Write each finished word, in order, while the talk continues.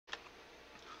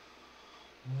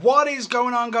What is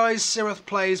going on, guys? Sirith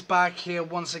Plays back here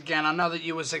once again. I know that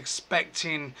you was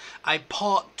expecting a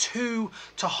part 2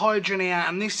 to Hydroneer,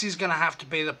 and this is going to have to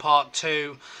be the part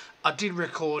 2. I did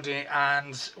record it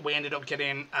and we ended up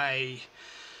getting a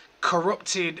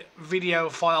corrupted video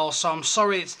file, so I'm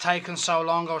sorry it's taken so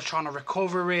long. I was trying to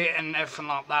recover it and everything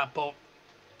like that, but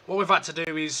what we've had to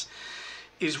do is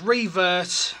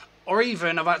revert, or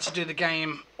even I've had to do the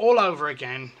game all over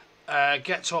again.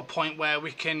 Get to a point where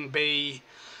we can be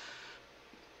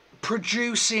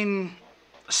producing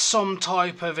some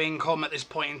type of income at this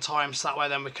point in time, so that way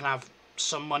then we can have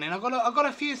some money. And I've got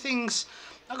a few things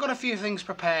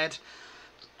prepared.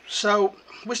 So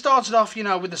we started off, you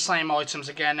know, with the same items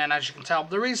again, and as you can tell,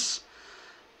 there is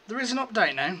an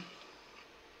update now,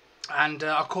 and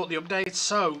I caught the update.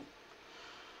 So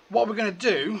what we're going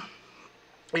to do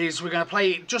is we're going to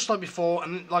play it just like before,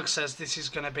 and like I says, this is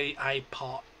going to be a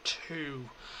part 2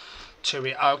 to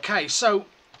it. Okay, so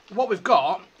what we've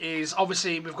got is,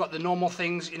 obviously we've got the normal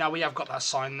things, you know, we have got that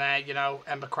sign there, you know,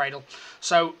 Ember Cradle.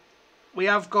 So we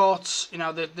have got, you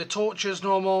know, the torches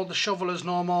normal, the shovel is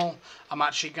normal. I'm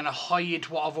actually going to hide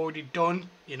what I've already done,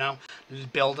 you know,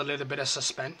 build a little bit of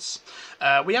suspense.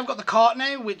 We have got the cart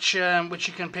now, which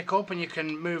you can pick up and you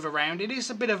can move around. It is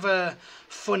a bit of a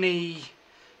funny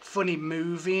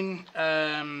moving,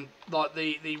 like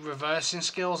the reversing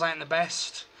skills ain't the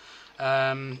best.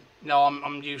 No,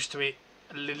 I'm used to it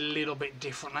a little bit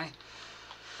differently.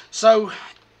 So,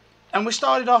 and we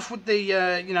started off with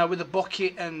the you know, with the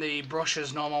bucket and the brush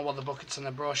as normal, well, the buckets and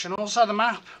the brush, and also the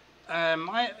map. I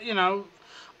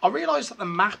realised that the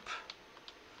map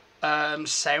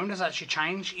sound has actually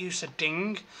changed. It used to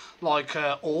ding like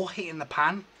ore hitting the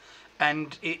pan,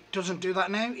 and it doesn't do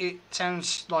that now. It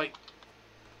sounds like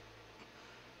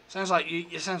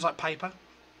paper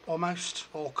almost,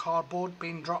 or cardboard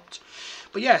being dropped.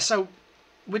 But yeah, so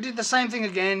we did the same thing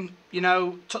again, you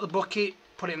know, took the bucket,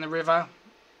 put it in the river,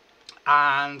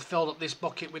 and filled up this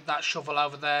bucket with that shovel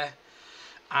over there,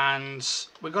 and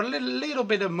we got a little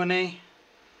bit of money.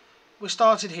 We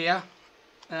started here,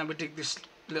 and we dig this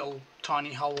little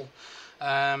tiny hole.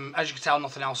 As you can tell,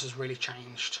 nothing else has really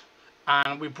changed,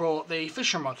 and we brought the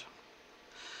fishing rod.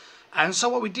 And so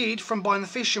what we did from buying the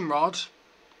fishing rod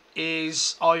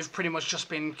is I've pretty much just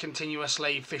been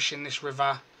continuously fishing this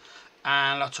river,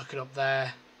 and I took it up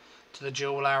there to the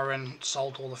jeweler and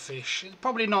sold all the fish. It's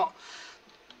probably not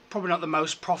the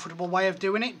most profitable way of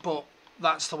doing it, but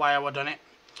that's the way I would done it.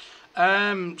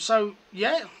 So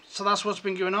yeah, so that's what's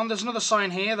been going on. There's another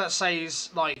sign here that says,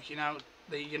 like, you know,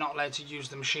 you're not allowed to use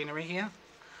the machinery here.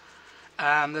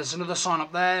 There's another sign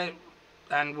up there,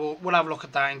 and we'll have a look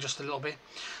at that in just a little bit.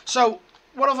 So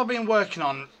what have I been working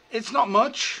on? It's not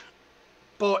much,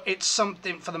 but it's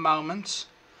something for the moment,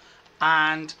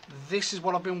 and this is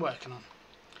what I've been working on.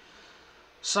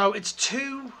 So it's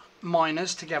 2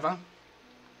 miners together,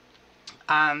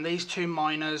 and these 2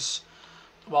 miners,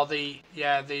 well, the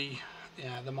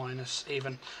miners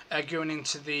even are going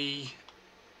into the,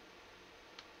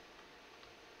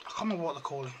 I can't remember what they're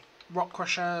calling, rock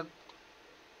crusher.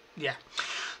 Yeah.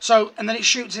 So, and then it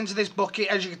shoots into this bucket.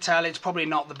 As you can tell, it's probably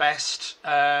not the best.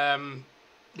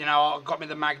 You know, I got me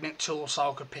the magnet tool so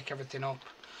I could pick everything up.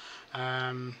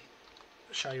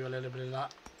 Show you a little bit of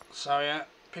that. So yeah,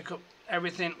 pick up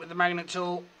everything with the magnet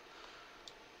tool,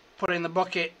 put it in the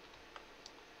bucket,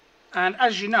 and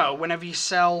as you know, whenever you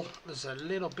sell, there's a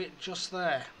little bit just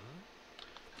there.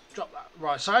 Drop that.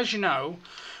 Right. So as you know,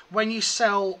 when you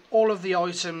sell all of the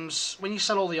items,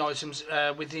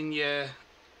 within your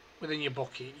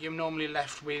bucket, you're normally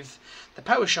left with the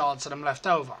power shards that are left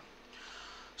over.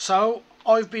 So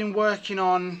I've been working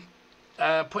on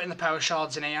putting the power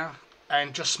shards in here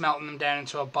and just smelting them down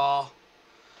into a bar,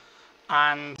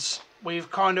 and we've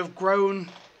kind of grown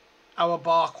our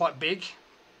bar quite big.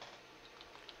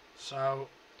 So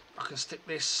I can stick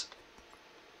this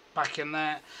back in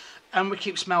there, and we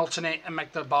keep smelting it and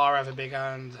make the bar ever bigger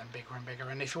and bigger and bigger.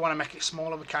 And if you want to make it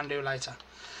smaller, we can do later.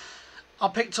 I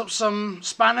picked up some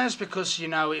spanners because, you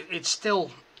know, it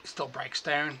still breaks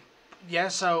down. Yeah,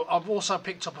 so I've also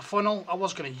picked up a funnel. I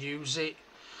was going to use it,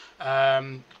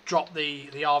 drop the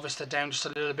harvester down just a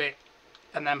little bit,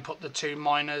 and then put the 2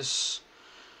 miners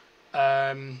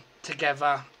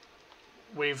together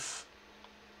with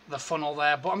the funnel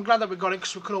there. But I'm glad that we got it,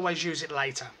 because we could always use it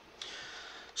later.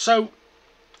 So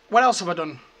what else have I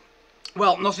done?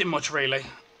 Well, nothing much really.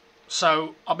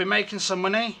 So I've been making some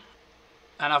money,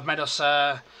 and I've made us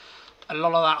a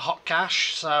lot of that hot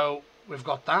cash, so we've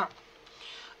got that.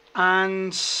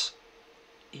 And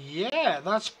yeah,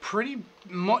 that's pretty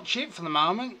much it for the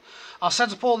moment. I'll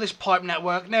set up all this pipe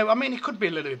network. Now, I mean, it could be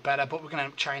a little bit better, but we're going to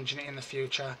end up changing it in the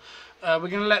future. We're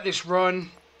going to let this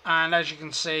run, and as you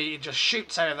can see, it just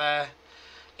shoots out of there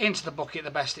into the bucket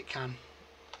the best it can.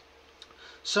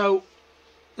 So,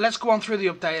 let's go on through the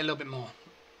update a little bit more.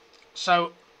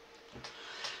 So,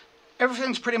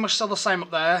 everything's pretty much still the same up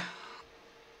there.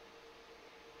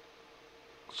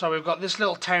 So we've got this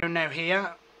little town now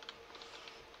here,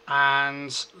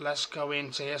 and let's go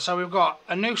into here. So we've got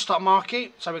a new stock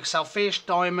market, so we can sell fish,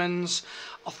 diamonds.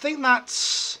 I think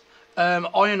that's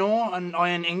iron ore and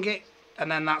iron ingot,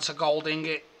 and then that's a gold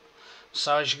ingot.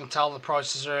 So as you can tell, the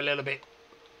prices are a little bit,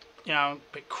 you know,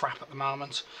 a bit crap at the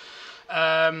moment.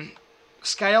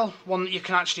 Scale, one that you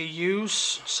can actually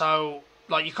use. So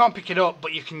like you can't pick it up,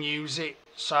 but you can use it.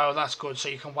 So that's good. So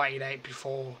you can weigh it out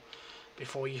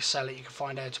before you sell it. You can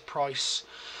find out a price.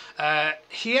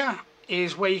 Here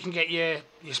is where you can get your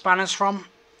spanners from.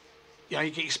 You know,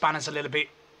 you get your spanners a little bit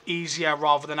easier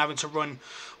rather than having to run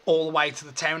all the way to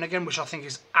the town again, which I think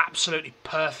is absolutely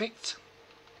perfect.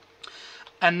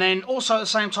 And then also at the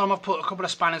same time, I've put a couple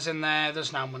of spanners in there.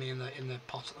 There's no money in the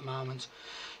pot at the moment.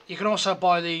 You can also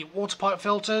buy the water pipe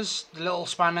filters, the little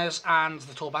spanners, and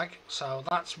the tool bag. So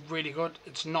that's really good.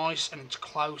 It's nice and it's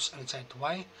close and it's out the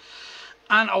way.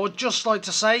 And I would just like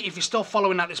to say, if you're still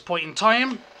following at this point in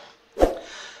time,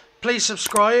 please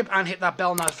subscribe and hit that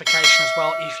bell notification as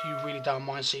well if you really don't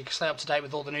mind, so you can stay up to date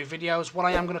with all the new videos. What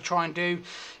I am going to try and do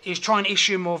is try and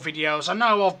issue more videos. I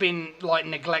know I've been like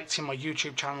neglecting my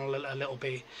YouTube channel a little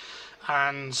bit,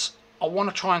 and I want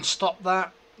to try and stop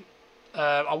that.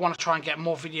 I want to try and get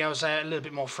more videos out a little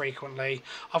bit more frequently.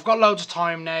 I've got loads of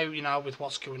time now, you know, with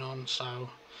what's going on, so...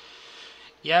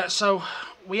 Yeah, so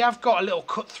we have got a little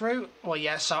cut through. Well,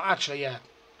 yeah, so actually, yeah.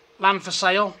 Land for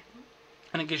sale.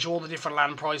 And it gives you all the different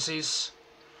land prices.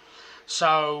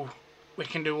 So we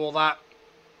can do all that.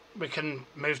 We can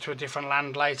move to a different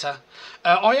land later.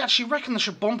 I actually reckon they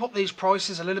should bump up these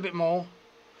prices a little bit more.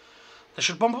 They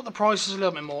should bump up the prices a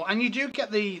little bit more. And you do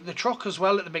get the truck as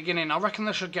well at the beginning. I reckon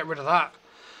they should get rid of that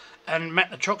and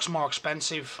make the trucks more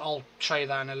expensive. I'll show you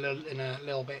that in a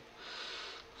little bit.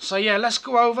 So yeah, let's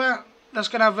go over. Let's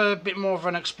go and have a bit more of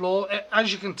an explore.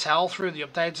 As you can tell through the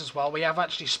updates as well, we have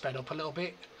actually sped up a little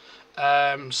bit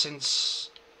since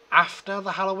after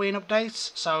the Halloween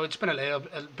updates. So it's been a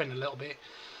little bit.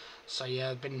 So yeah,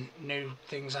 there's been new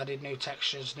things added, new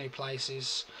textures, new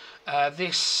places.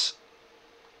 This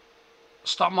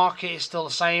stock market is still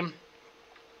the same,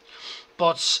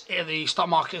 but the stock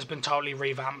market has been totally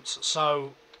revamped.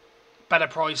 So better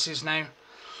prices now.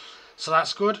 So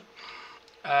that's good.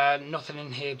 Nothing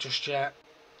in here just yet.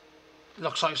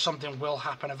 Looks like something will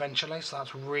happen eventually, so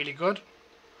that's really good.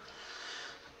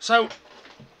 So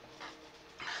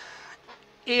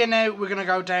here now we're going to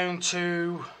go down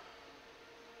to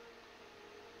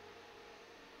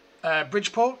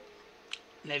Bridgeport.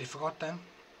 Nearly forgot then.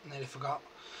 Nearly forgot.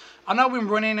 I know we're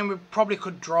running and we probably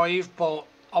could drive, but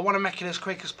I want to make it as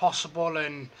quick as possible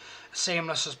and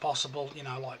seamless as possible, you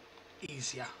know, like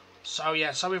easier. So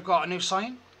yeah, so we've got a new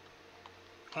sign.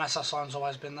 Unless that sign's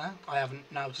always been there. I haven't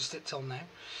noticed it till now.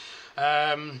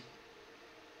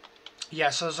 Yeah,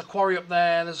 so there's a quarry up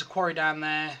there, there's a quarry down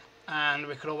there, and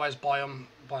we could always buy them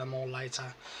all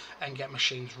later and get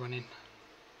machines running.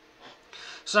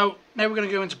 So now we're going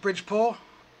to go into Bridgeport,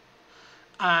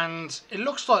 and it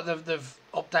looks like they've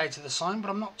updated the sign, but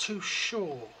I'm not too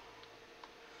sure.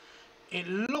 It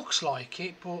looks like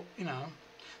it, but you know,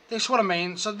 this is what I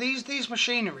mean. So these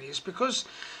machineries, because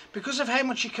of how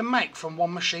much you can make from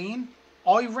one machine,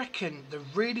 I reckon they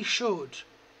really should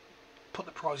put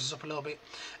the prices up a little bit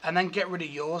and then get rid of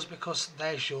yours, because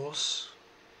there's yours.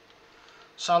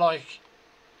 So like,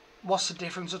 what's the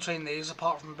difference between these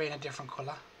apart from being a different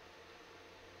colour?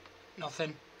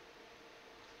 Nothing.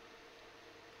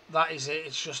 That is it,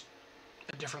 it's just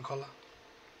a different colour.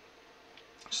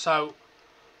 So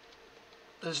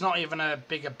there's not even a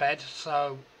bigger bed,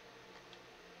 so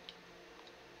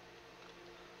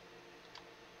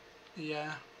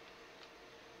yeah.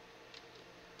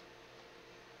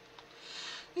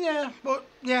 Yeah, but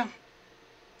yeah,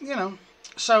 you know.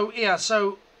 So yeah,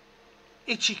 so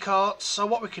itchy carts. So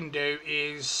what we can do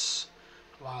is,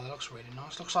 wow, that looks really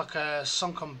nice. Looks like a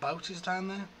sunken boat is down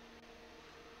there.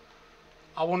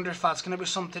 I wonder if that's going to be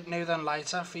something new then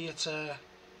later for you to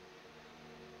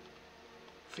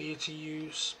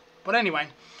use. But anyway,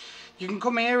 you can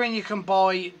come here and you can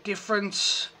buy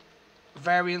different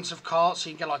variants of carts. So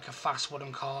you can get like a fast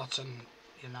wooden cart, and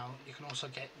you know, you can also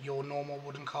get your normal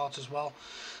wooden cart as well.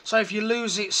 So if you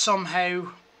lose it somehow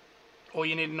or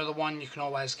you need another one, you can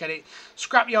always get it.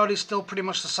 Scrapyard is still pretty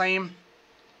much the same.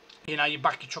 You know, you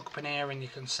back your truck up in here and you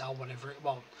can sell whatever it,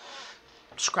 well,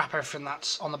 scrap everything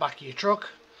that's on the back of your truck.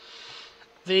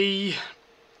 The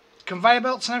conveyor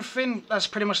belts and everything, that's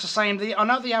pretty much the same. I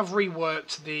know they have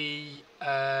reworked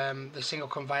the single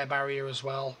conveyor barrier as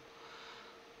well,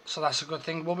 so that's a good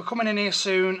thing. We'll be coming in here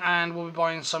soon, and we'll be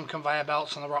buying some conveyor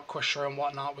belts and the rock crusher and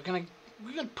whatnot. We're gonna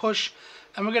push,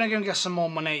 and we're gonna go and get some more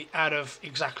money out of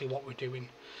exactly what we're doing.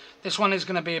 This one is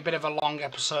gonna be a bit of a long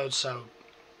episode, so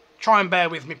try and bear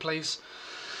with me, please.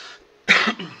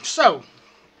 So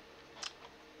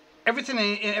everything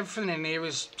in here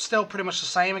is still pretty much the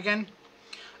same again.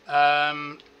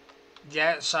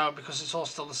 Yeah, so because it's all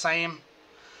still the same,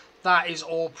 that is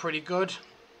all pretty good.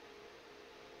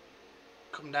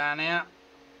 Come down here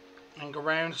and go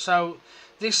around. So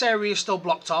this area is still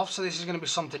blocked off, so this is going to be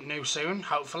something new soon,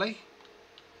 hopefully.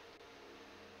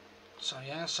 So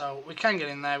yeah, so we can get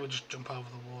in there. We'll just jump over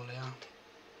the wall here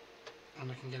and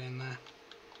we can get in there.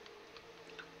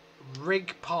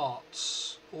 Rig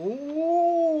parts.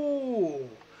 Ooh,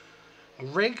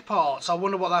 rig parts. I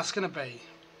wonder what that's going to be.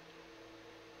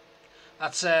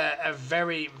 That's a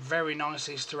very, very nice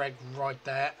Easter egg right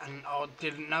there, and I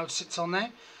didn't notice it's on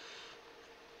there.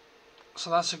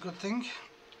 So that's a good thing.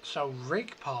 So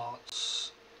rig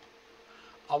parts.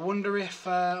 I wonder if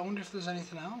there's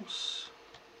anything else.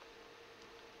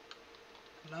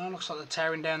 No, looks like they're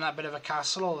tearing down that bit of a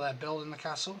castle, or they're building the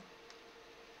castle.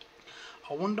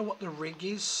 I wonder what the rig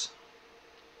is.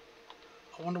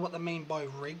 I wonder what they mean by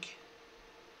rig.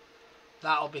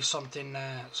 That'll be something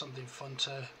fun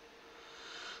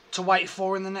to wait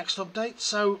for in the next update.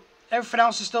 So everything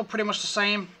else is still pretty much the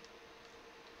same.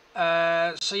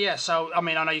 So yeah, so I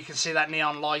mean, I know you can see that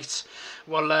neon light.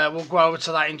 We'll go over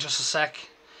to that in just a sec.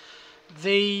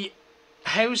 The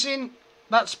housing,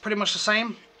 that's pretty much the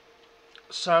same.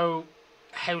 So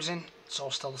housing, it's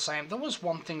all still the same. There was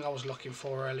one thing I was looking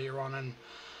for earlier on, and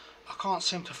I can't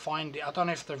seem to find it. I don't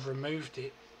know if they've removed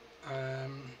it.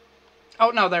 Oh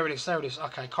no, there it is. There it is.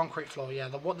 Okay, concrete floor. Yeah,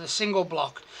 the single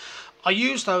block. I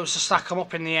use those to stack them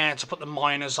up in the air to put the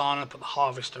miners on and put the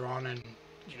harvester on, and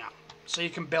you know, so you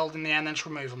can build in the air and then just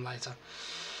remove them later.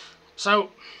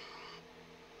 So,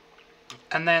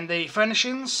 and then the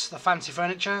furnishings, the fancy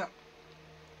furniture.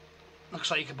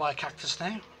 Looks like you could buy a cactus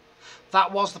now.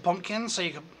 That was the pumpkin, so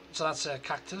you could. So that's a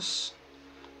cactus.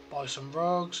 Buy some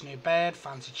rugs, new bed,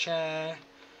 fancy chair,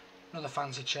 another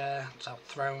fancy chair. It's out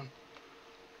throne.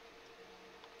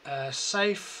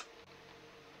 Safe.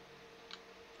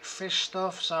 Fish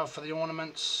stuff, so for the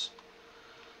ornaments.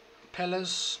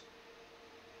 Pillars.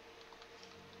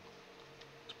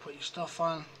 To put your stuff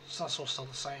on. So that's all still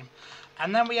the same.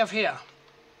 And then we have here.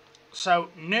 So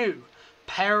new.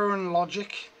 Power and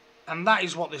logic. And that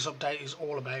is what this update is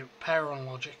all about. Power and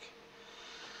logic.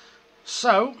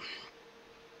 So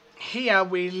here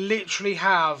we literally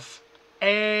have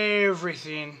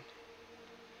everything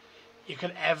you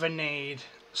could ever need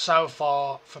so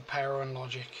far for power and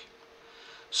logic.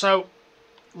 So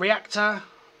reactor,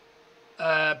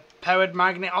 powered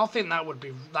magnet. I think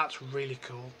that's really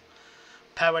cool.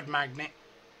 Powered magnet.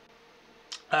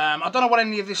 I don't know what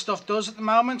any of this stuff does at the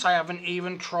moment. I haven't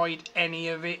even tried any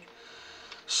of it.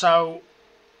 So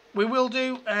we will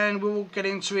do, and we will get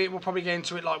into it. We'll probably get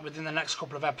into it like within the next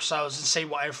couple of episodes and see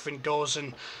what everything does,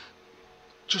 and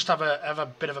just have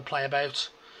a bit of a play about.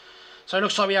 So it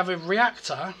looks like we have a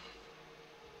reactor,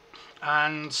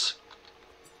 and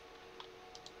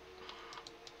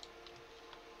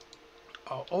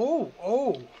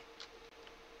oh.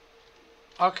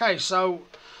 Okay, so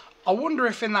I wonder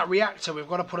if in that reactor we've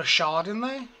got to put a shard in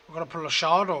there. We've got to put a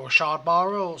shard or a shard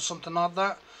bar or something like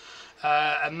that.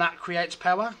 And that creates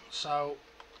power. So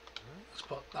let's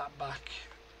put that back.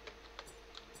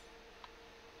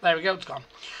 There we go, it's gone.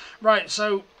 Right,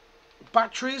 so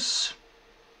batteries.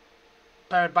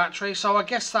 Powered battery. So I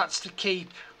guess that's to keep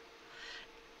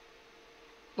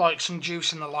like some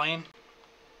juice in the line,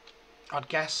 I'd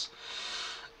guess.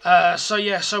 So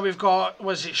yeah, so we've got,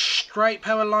 was it straight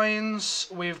power lines,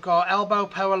 we've got elbow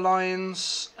power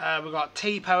lines, we've got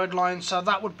T-powered lines, so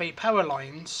that would be power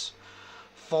lines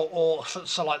for all,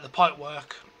 so like the pipe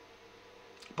work,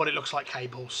 but it looks like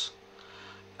cables.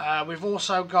 We've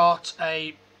also got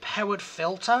a powered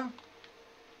filter,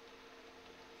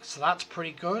 so that's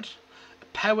pretty good. A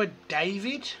powered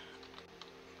David,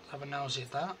 let's have a nosy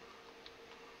at that.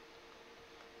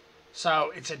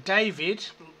 So it's a David,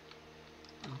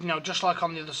 you know, just like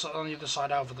on the other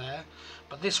side over there,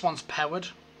 but this one's powered.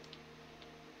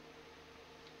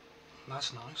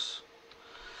 That's nice.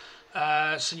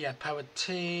 So yeah, powered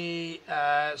T.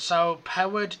 So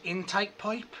powered intake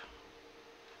pipe.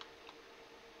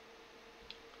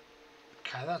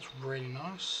 Okay, that's really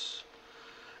nice.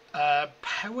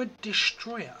 Powered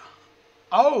destroyer.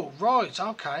 Oh, right,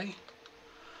 okay.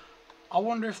 I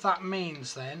wonder if that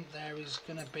means then there is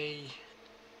going to be...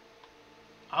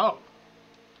 Oh.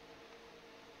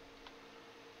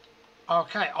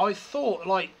 Okay, I thought,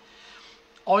 like,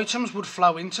 items would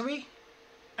flow into it,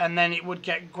 and then it would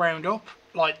get ground up,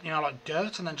 like, you know, like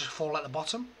dirt, and then just fall at the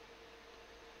bottom.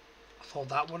 I thought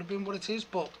that would have been what it is,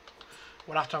 but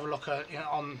we'll have to have a look at, you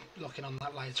know, looking on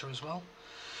that later as well.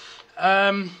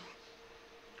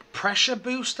 Pressure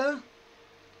booster.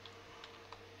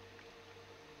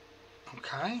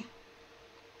 Okay.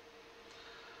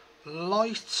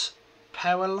 Light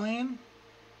power line.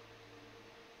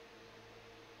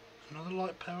 Another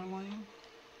light power line.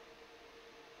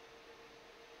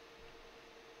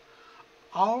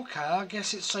 Okay, I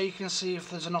guess it's so you can see if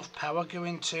there's enough power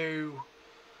going to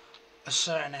a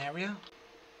certain area.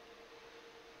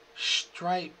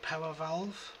 Straight power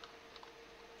valve.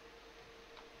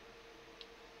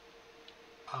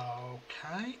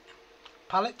 Okay.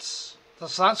 Pallets.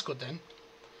 So that's good then.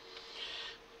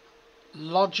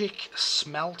 Logic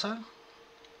smelter.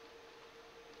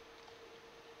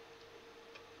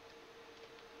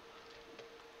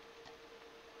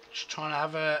 Just trying to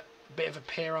have a bit of a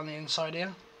peer on the inside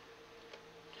here.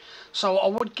 So I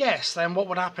would guess then what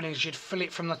would happen is you'd fill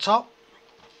it from the top,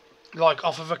 like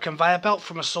off of a conveyor belt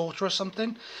from a sorter or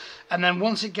something, and then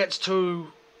once it gets to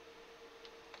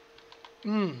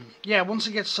yeah, once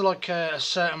it gets to like a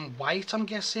certain weight, I'm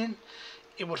guessing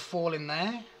it would fall in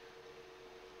there,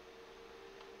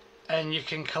 and you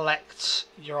can collect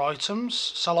your items.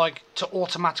 So like to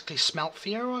automatically smelt for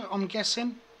you, I'm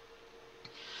guessing.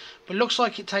 But it looks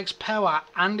like it takes power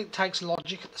and it takes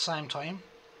logic at the same time.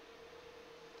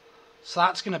 So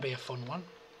that's going to be a fun one.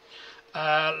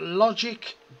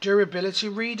 Logic durability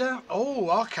reader. Oh,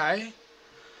 okay.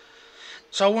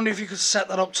 So I wonder if you could set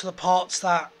that up to the parts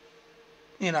that,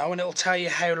 you know, and it'll tell you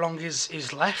how long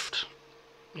is left.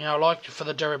 You know, like for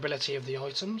the durability of the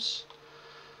items.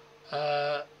 No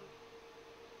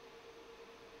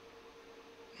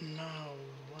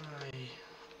way.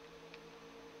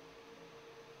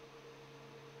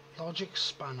 Logic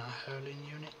spanner hurling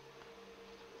unit.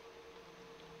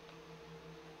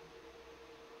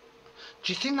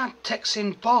 Do you think that takes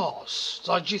in bars?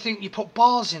 Like, do you think you put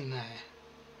bars in there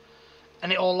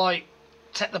and it'll like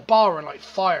take the bar and like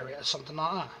fire it or something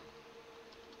like that?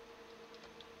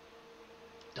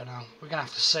 Don't know. We're gonna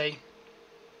have to see.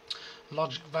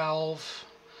 Logic valve.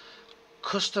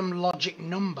 Custom logic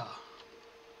number.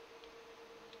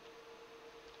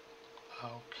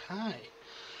 Okay.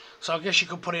 So I guess you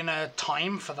could put in a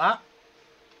time for that.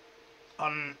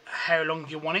 On how long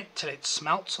you want it till it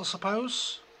smelts, I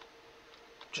suppose.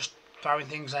 Just throwing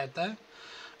things out there.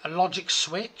 A logic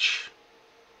switch.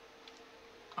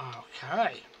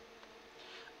 Okay.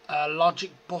 A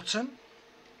logic button.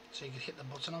 So you can hit the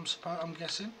button, I'm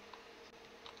guessing.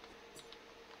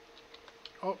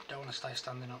 Oh, don't want to stay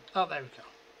standing up. Oh, there we go.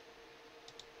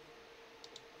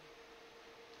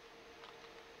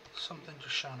 Something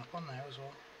just showing up on there as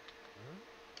well.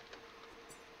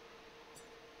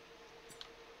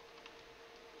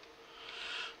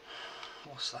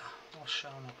 What's that? What's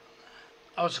showing up?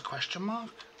 Oh, it's a question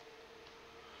mark.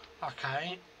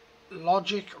 Okay.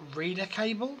 Logic reader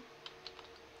cable.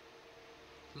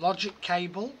 Logic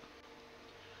cable.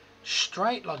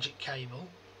 Straight logic cable.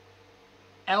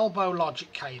 Elbow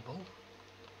logic cable.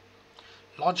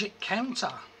 Logic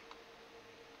counter.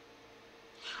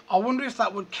 I wonder if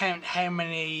that would count how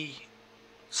many,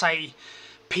 say,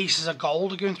 pieces of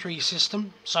gold are going through your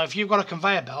system. So if you've got a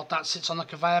conveyor belt that sits on the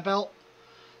conveyor belt,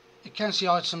 it counts the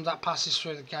item that passes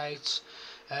through the gate.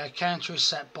 Counter is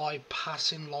set by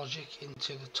passing logic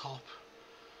into the top.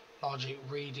 Logic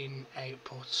reading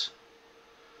output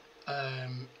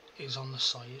is on the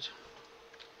side.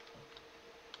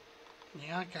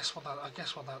 Yeah, that's what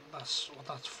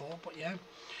that's for. But yeah.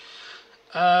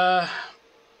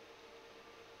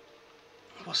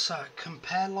 What's that?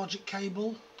 Compare logic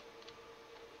cable.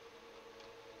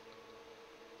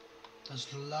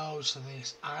 There's loads of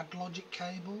this. Add logic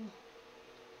cable.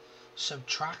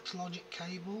 Subtract logic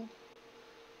cable.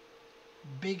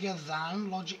 Bigger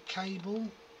than logic cable.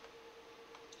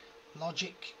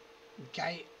 Logic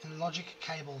gate and logic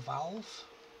cable valve.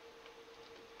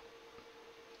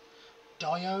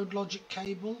 Diode logic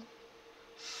cable.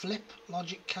 Flip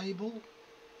logic cable.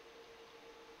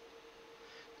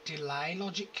 Delay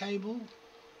logic cable.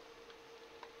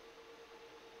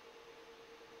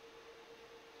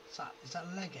 Is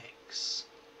that leg X?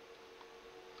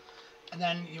 And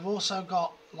then you've also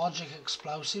got logic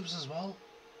explosives as well.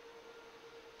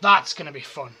 That's going to be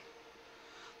fun.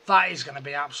 That is going to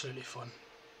be absolutely fun.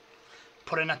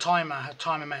 put in a timer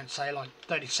amount, say like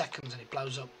 30 seconds, and it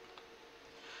blows up.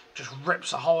 Just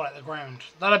rips a hole at the ground.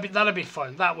 That'd be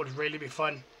fun. That would really be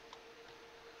fun.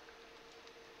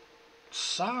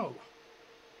 So,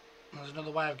 there's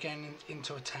another way of getting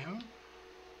into a town.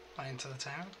 Into the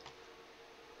town.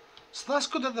 So that's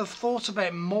good that they've thought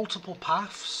about multiple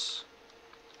paths.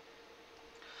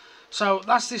 So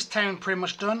that's this town pretty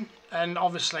much done. And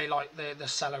obviously, like, the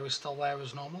cellar is still there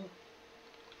as normal.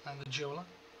 And the jeweler.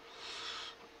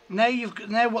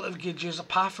 Now what they've given you is a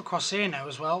path across here now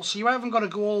as well. So you haven't got to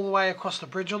go all the way across the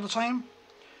bridge all the time.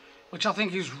 Which I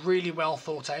think is really well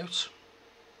thought out.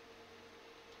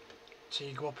 So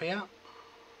you go up here.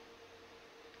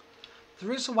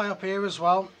 There is a way up here as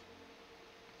well,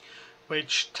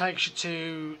 which takes you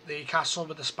to the castle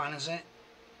with the spanners in it.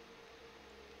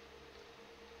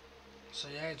 So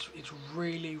yeah, it's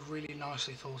really, really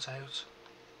nicely thought out.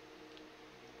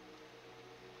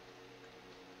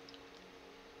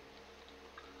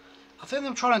 I think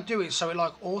they're trying to do it so it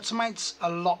like automates a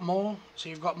lot more. So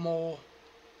you've got more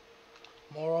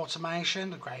automation.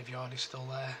 The graveyard is still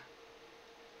there.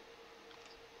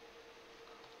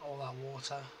 All that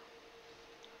water.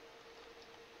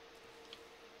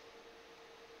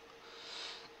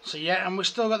 So yeah, and we've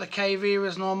still got the cave here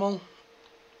as normal,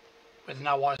 with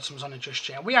no items on it just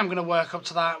yet. We am going to work up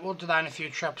to that. We'll do that in a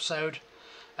future episode,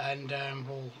 and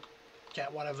we'll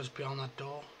get whatever's beyond that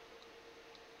door.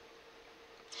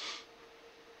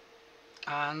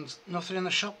 And nothing in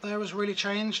the shop there has really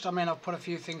changed. I mean, I've put a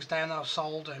few things down that I've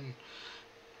sold, and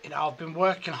you know, I've been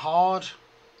working hard.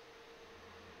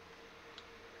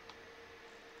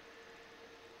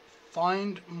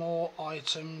 Find more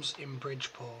items in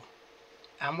Bridgeport.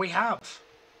 And we have.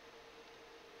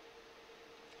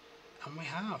 And we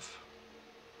have.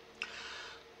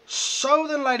 So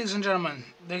then, ladies and gentlemen,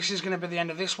 this is going to be the end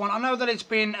of this one. I know that it's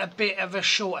been a bit of a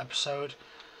short episode,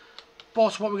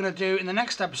 but what we're going to do in the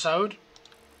next episode,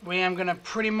 we am going to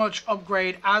pretty much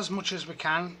upgrade as much as we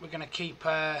can. We're going to keep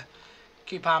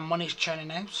our monies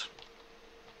churning out.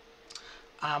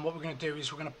 And what we're going to do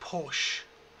is we're going to push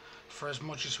for as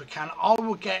much as we can. I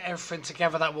will get everything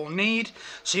together that we'll need,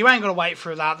 so you ain't got to wait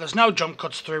through that. There's no jump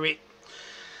cuts through it,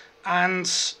 and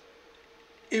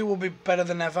it will be better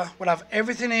than ever. We'll have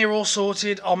everything here all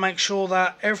sorted. I'll make sure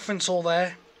that everything's all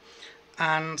there,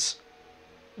 and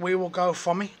we will go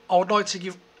from it. I would like to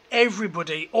give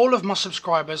everybody, all of my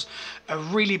subscribers, a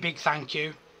really big thank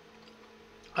you,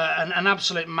 an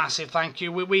absolute massive thank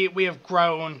you. We have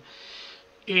grown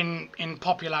in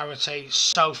popularity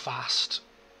so fast.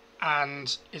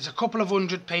 And it's a couple of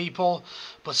hundred people,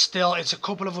 but still it's a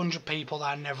couple of hundred people that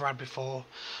I never had before.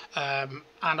 And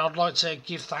I'd like to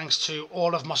give thanks to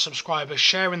all of my subscribers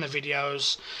sharing the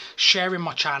videos, sharing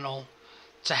my channel,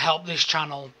 to help this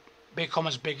channel become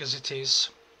as big as it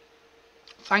is.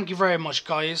 Thank you very much,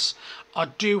 guys. I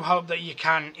do hope that you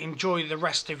can enjoy the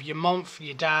rest of your month,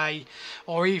 your day,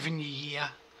 or even your year.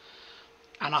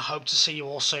 And I hope to see you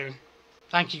all soon.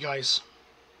 Thank you, guys.